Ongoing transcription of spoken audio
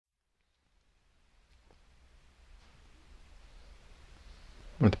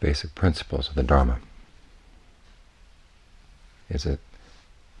One of the basic principles of the Dharma is that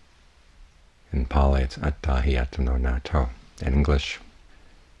in Pali it's atta hi atano nato. In English,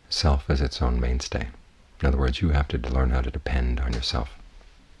 self is its own mainstay. In other words, you have to learn how to depend on yourself.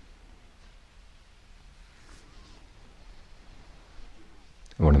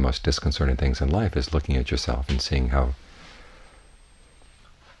 And one of the most disconcerting things in life is looking at yourself and seeing how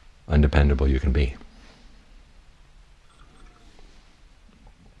undependable you can be,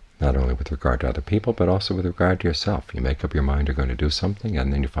 not only with regard to other people, but also with regard to yourself. You make up your mind you're going to do something,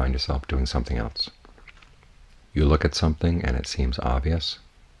 and then you find yourself doing something else. You look at something and it seems obvious,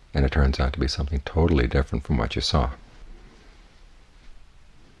 and it turns out to be something totally different from what you saw.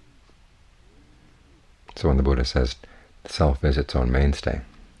 So when the Buddha says self is its own mainstay,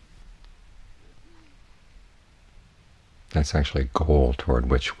 that's actually a goal toward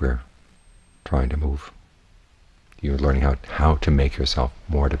which we're trying to move. You're learning how to make yourself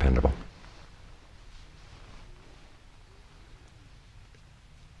more dependable.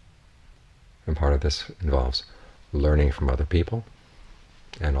 And part of this involves learning from other people,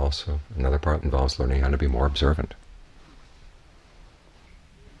 and also another part involves learning how to be more observant.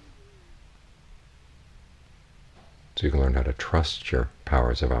 So you can learn how to trust your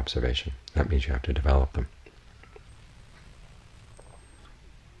powers of observation. That means you have to develop them.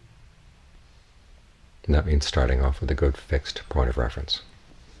 And that means starting off with a good fixed point of reference.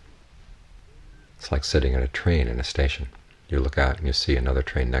 It's like sitting in a train in a station. You look out and you see another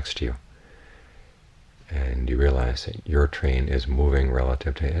train next to you, and you realize that your train is moving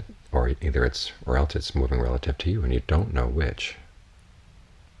relative to it, or else it's moving relative to you, and you don't know which,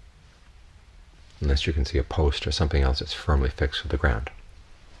 unless you can see a post or something else that's firmly fixed to the ground.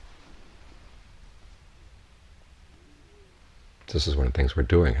 This is one of the things we're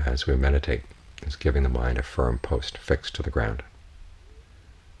doing as we meditate, is giving the mind a firm post fixed to the ground,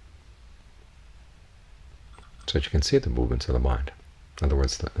 so that you can see the movements of the mind. In other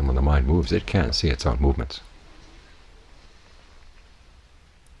words, when the mind moves, it can't see its own movements.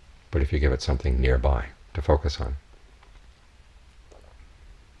 But if you give it something nearby to focus on,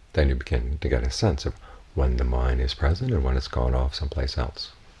 then you begin to get a sense of when the mind is present and when it's gone off someplace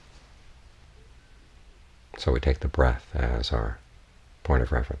else. So we take the breath as our point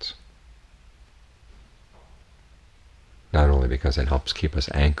of reference, not only because it helps keep us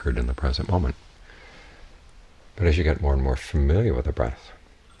anchored in the present moment, but as you get more and more familiar with the breath,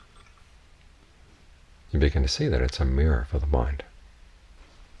 you begin to see that it's a mirror for the mind.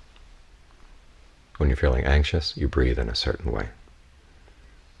 When you're feeling anxious, you breathe in a certain way.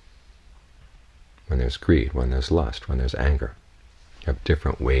 When there's greed, when there's lust, when there's anger, you have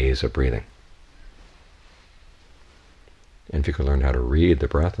different ways of breathing. And if you can learn how to read the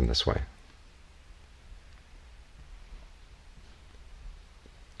breath in this way,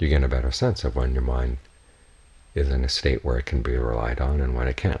 you get a better sense of when your mind is in a state where it can be relied on and when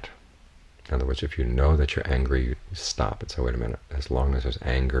it can't. In other words, if you know that you're angry, you stop and say, wait a minute, as long as there's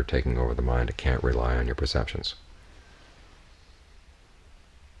anger taking over the mind, it can't rely on your perceptions.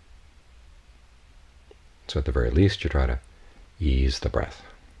 So at the very least, you try to ease the breath,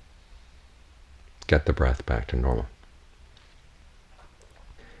 get the breath back to normal.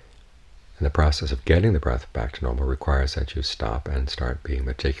 And the process of getting the breath back to normal requires that you stop and start being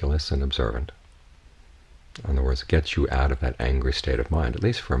meticulous and observant. In other words, it gets you out of that angry state of mind, at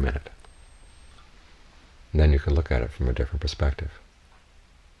least for a minute. And then you can look at it from a different perspective.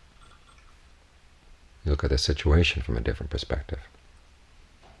 You look at the situation from a different perspective,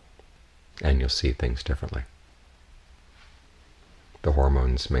 and you'll see things differently. The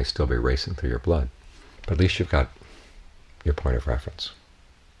hormones may still be racing through your blood, but at least you've got your point of reference.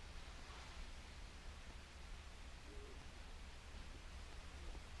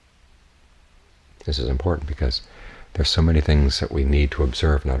 This is important because there's so many things that we need to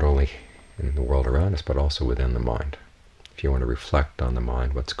observe, not only in the world around us, but also within the mind. If you want to reflect on the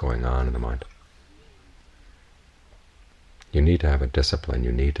mind, what's going on in the mind, you need to have a discipline.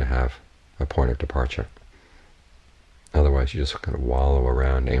 You need to have a point of departure. Otherwise, you just kind of wallow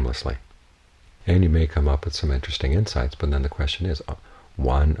around aimlessly. And you may come up with some interesting insights, but then the question is,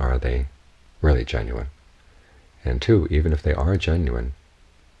 one, are they really genuine? And two, even if they are genuine,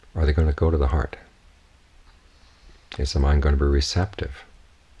 are they going to go to the heart? Is the mind going to be receptive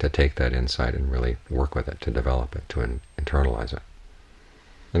to take that insight and really work with it, to develop it, to internalize it?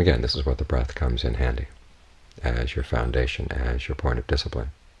 And again, this is what the breath comes in handy, as your foundation, as your point of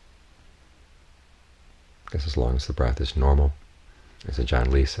discipline. Because as long as the breath is normal, as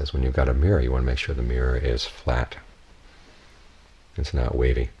John Lee says, when you've got a mirror, you want to make sure the mirror is flat. It's not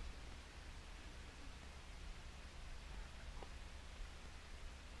wavy.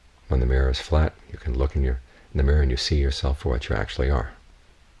 When the mirror is flat, you can look in the mirror and you see yourself for what you actually are.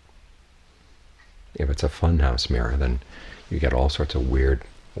 If it's a funhouse mirror, then you get all sorts of weird,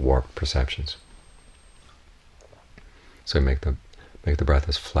 warped perceptions. So make the breath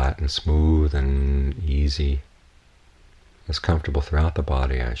as flat and smooth and easy, as comfortable throughout the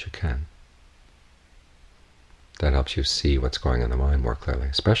body as you can. That helps you see what's going on in the mind more clearly,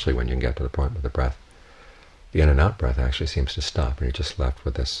 especially when you can get to the point where the breath, the in and out breath, actually seems to stop, and you're just left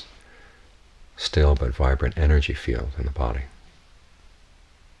with this still but vibrant energy field in the body.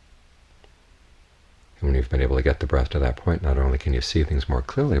 And when you've been able to get the breath to that point, not only can you see things more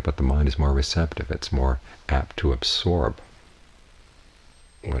clearly, but the mind is more receptive. It's more apt to absorb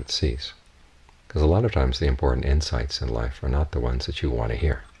what it sees. Because a lot of times the important insights in life are not the ones that you want to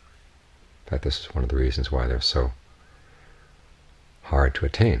hear. In fact, this is one of the reasons why they're so hard to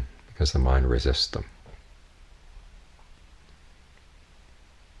attain, because the mind resists them.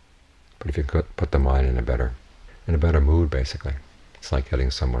 But if you could put the mind in a better mood, basically, it's like getting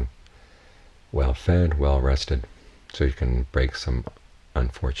someone well-fed, well-rested, so you can break some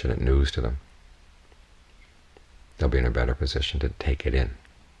unfortunate news to them. They'll be in a better position to take it in.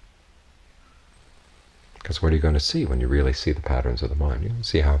 Because what are you going to see when you really see the patterns of the mind? You can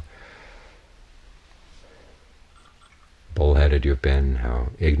see how bullheaded you've been, how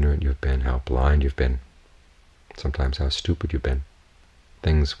ignorant you've been, how blind you've been, sometimes how stupid you've been.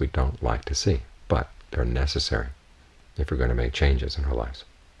 Things we don't like to see, but they're necessary if we're going to make changes in our lives.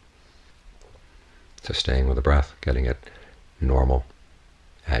 So staying with the breath, getting it normal,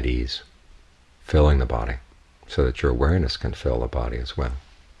 at ease, filling the body, so that your awareness can fill the body as well.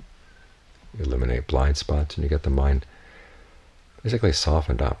 You eliminate blind spots and you get the mind basically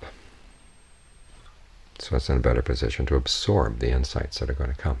softened up, so it's in a better position to absorb the insights that are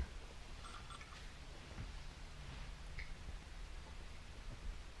going to come.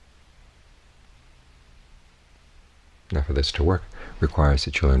 Now, for this to work, requires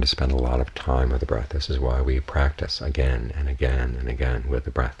that you learn to spend a lot of time with the breath. This is why we practice again and again and again with the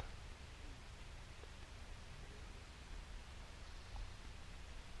breath.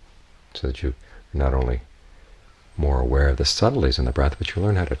 So that you're not only more aware of the subtleties in the breath, but you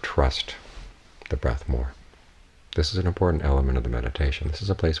learn how to trust the breath more. This is an important element of the meditation. This is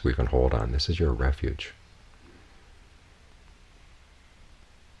a place where you can hold on. This is your refuge.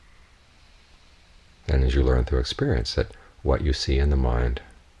 And as you learn through experience that what you see in the mind,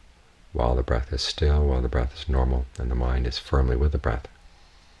 while the breath is still, while the breath is normal, and the mind is firmly with the breath,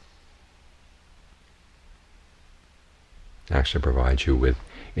 actually provides you with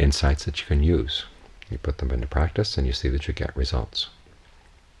insights that you can use. You put them into practice and you see that you get results.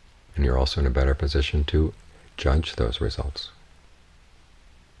 And you're also in a better position to judge those results.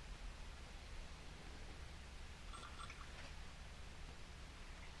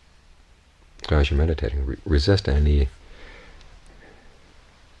 So as you're meditating, resist any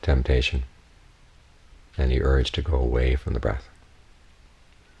temptation, any urge to go away from the breath.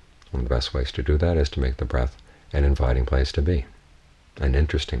 One of the best ways to do that is to make the breath an inviting place to be, an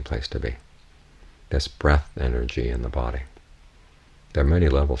interesting place to be. This breath energy in the body. There are many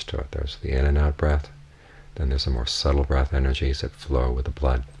levels to it. There's the in and out breath, then there's the more subtle breath energies that flow with the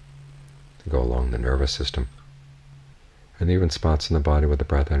blood, that go along the nervous system, and even spots in the body where the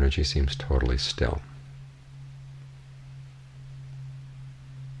breath energy seems totally still.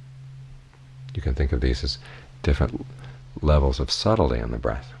 You can think of these as different levels of subtlety in the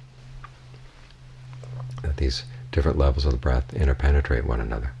breath, that these different levels of the breath interpenetrate one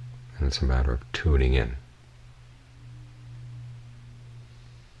another, and it's a matter of tuning in.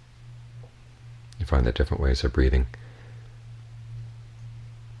 You find that different ways of breathing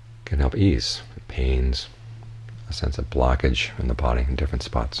can help ease pains, a sense of blockage in the body in different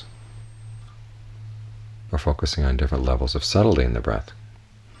spots. Or focusing on different levels of subtlety in the breath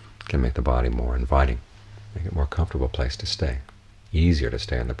can make the body more inviting, make it a more comfortable place to stay, easier to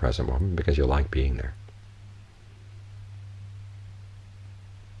stay in the present moment because you like being there.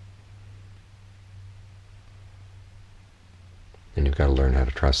 And you've got to learn how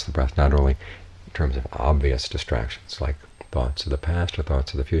to trust the breath, not only in terms of obvious distractions like thoughts of the past or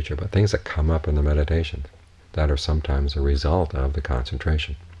thoughts of the future, but things that come up in the meditation that are sometimes a result of the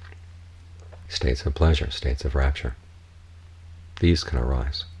concentration. States of pleasure, states of rapture. These can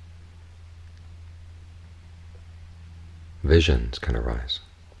arise. Visions can arise.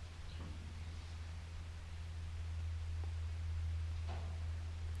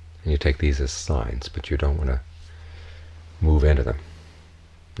 And you take these as signs, but you don't want to move into them.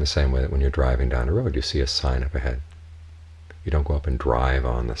 In the same way that when you're driving down the road, you see a sign up ahead. You don't go up and drive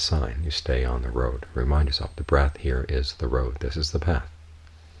on the sign. You stay on the road. Remind yourself, the breath here is the road. This is the path.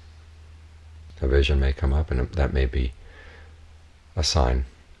 A vision may come up, and that may be a sign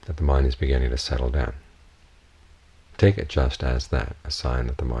that the mind is beginning to settle down. Take it just as that, a sign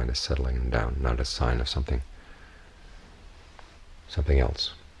that the mind is settling down, not a sign of something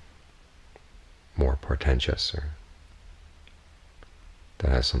else, more portentous, or that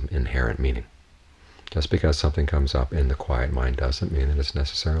has some inherent meaning. Just because something comes up in the quiet mind doesn't mean that it's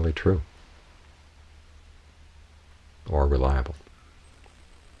necessarily true or reliable.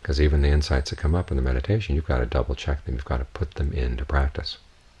 Because even the insights that come up in the meditation, you've got to double-check them. You've got to put them into practice.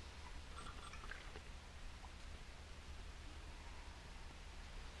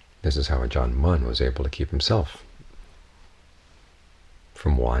 This is how Ajahn Mun was able to keep himself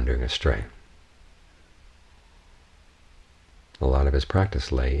from wandering astray. A lot of his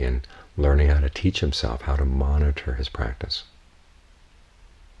practice lay in learning how to teach himself, how to monitor his practice.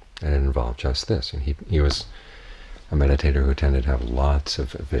 And it involved just this. And he was a meditator who tended to have lots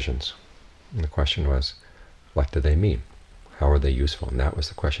of visions. And the question was, what do they mean? How are they useful? And that was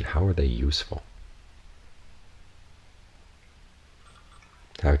the question, how are they useful?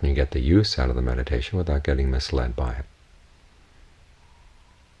 How can you get the use out of the meditation without getting misled by it?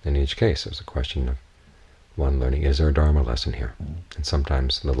 In each case, it was a question of one learning, is there a Dharma lesson here? And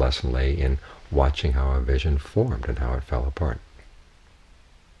sometimes the lesson lay in watching how a vision formed and how it fell apart.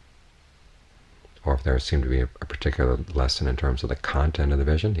 Or if there seemed to be a particular lesson in terms of the content of the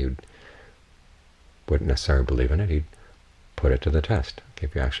vision, he wouldn't necessarily believe in it. He'd put it to the test.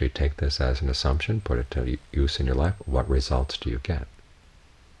 If you actually take this as an assumption, put it to use in your life, what results do you get?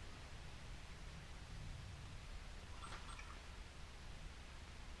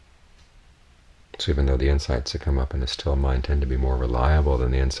 So even though the insights that come up in a still mind tend to be more reliable than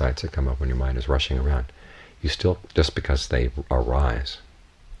the insights that come up when your mind is rushing around, you still, just because they arise,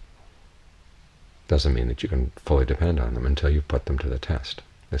 doesn't mean that you can fully depend on them until you put them to the test.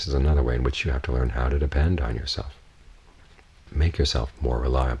 This is another way in which you have to learn how to depend on yourself. Make yourself more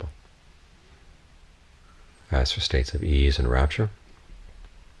reliable. As for states of ease and rapture,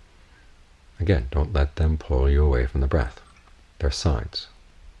 again, don't let them pull you away from the breath. They're signs.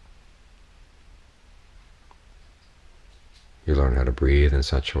 You learn how to breathe in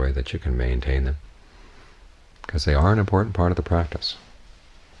such a way that you can maintain them, because they are an important part of the practice.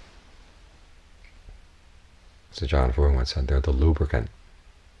 As John Fu once said, they're the lubricant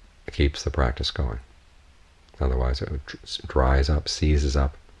that keeps the practice going. Otherwise it dries up, seizes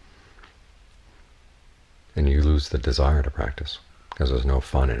up, and you lose the desire to practice, because there's no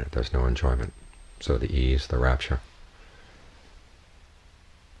fun in it, there's no enjoyment. So the ease, the rapture,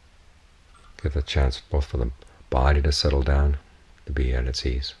 give the chance both for the body to settle down, to be at its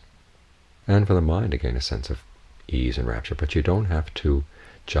ease, and for the mind to gain a sense of ease and rapture. But you don't have to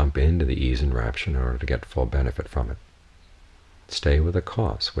jump into the ease and rapture in order to get full benefit from it. Stay with the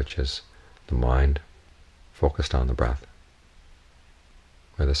cause, which is the mind focused on the breath,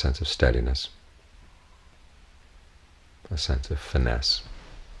 with a sense of steadiness, a sense of finesse.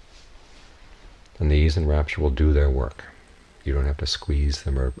 And the ease and rapture will do their work. You don't have to squeeze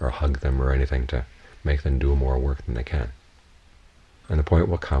them or hug them or anything to make them do more work than they can. And the point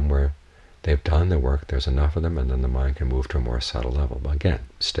will come where they've done their work, there's enough of them, and then the mind can move to a more subtle level. But again,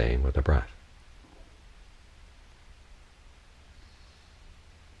 staying with the breath.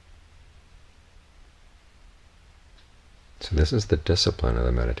 So this is the discipline of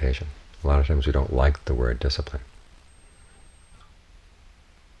the meditation. A lot of times we don't like the word discipline.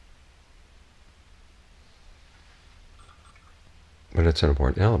 But it's an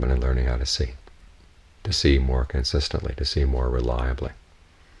important element in learning how to see more consistently, to see more reliably.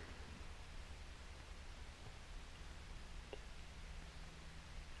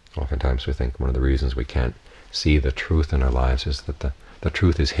 Oftentimes we think one of the reasons we can't see the truth in our lives is that the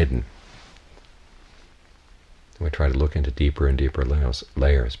truth is hidden. And we try to look into deeper and deeper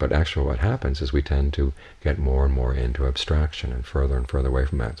layers, but actually what happens is we tend to get more and more into abstraction and further away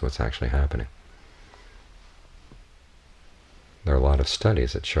from that. That's what's actually happening. There are a lot of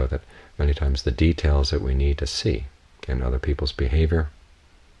studies that show that many times the details that we need to see in other people's behavior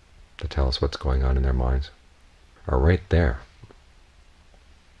to tell us what's going on in their minds are right there,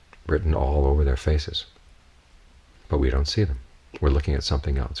 written all over their faces. But we don't see them. We're looking at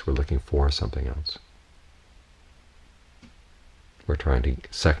something else. We're looking for something else. We're trying to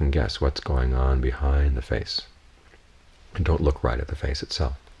second-guess what's going on behind the face. And don't look right at the face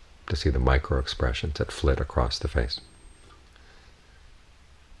itself to see the micro-expressions that flit across the face.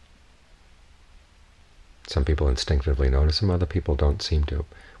 Some people instinctively notice them, other people don't seem to.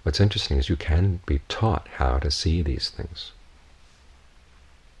 What's interesting is you can be taught how to see these things.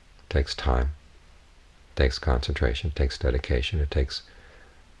 It takes time, it takes concentration, it takes dedication, it takes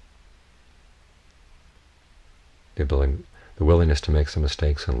the willingness to make some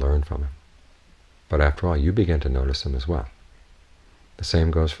mistakes and learn from them. But after all, you begin to notice them as well. The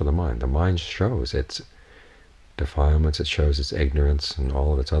same goes for the mind. The mind shows its defilements, it shows its ignorance and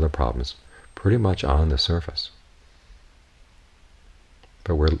all of its other problems pretty much on the surface.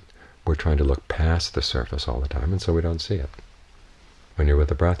 But we're trying to look past the surface all the time, and so we don't see it. When you're with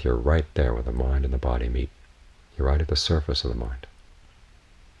the breath, you're right there where the mind and the body meet. You're right at the surface of the mind,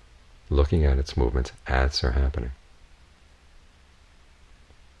 looking at its movements as they're happening.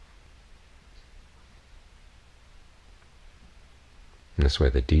 In this way,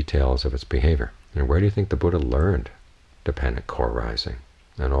 the details of its behavior. And where do you think the Buddha learned dependent core rising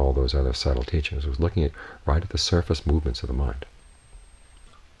and all those other subtle teachings? It was looking at right at the surface movements of the mind.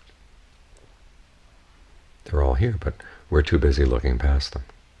 They're all here, but we're too busy looking past them.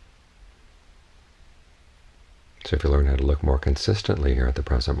 So if you learn how to look more consistently here at the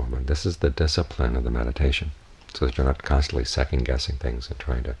present moment, this is the discipline of the meditation, so that you're not constantly second-guessing things and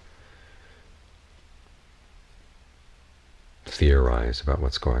trying to theorize about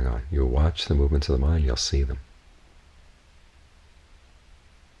what's going on. You watch the movements of the mind, you'll see them.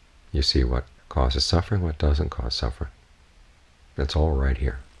 You see what causes suffering, what doesn't cause suffering. It's all right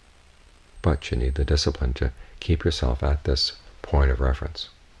here. But you need the discipline to keep yourself at this point of reference,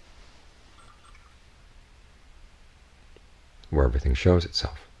 where everything shows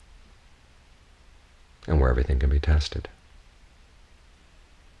itself, and where everything can be tested.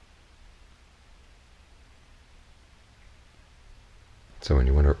 So when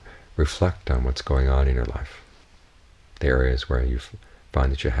you want to reflect on what's going on in your life, the areas where you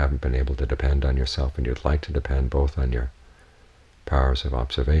find that you haven't been able to depend on yourself, and you'd like to depend both on your powers of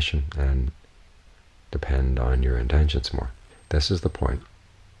observation and depend on your intentions more, this is the point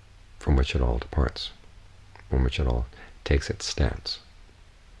from which it all departs, from which it all takes its stance.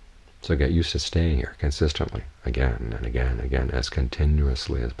 So get used to staying here consistently, again and again and again, as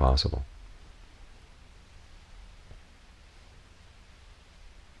continuously as possible.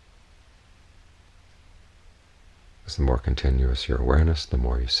 Because the more continuous your awareness, the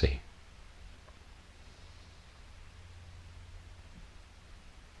more you see.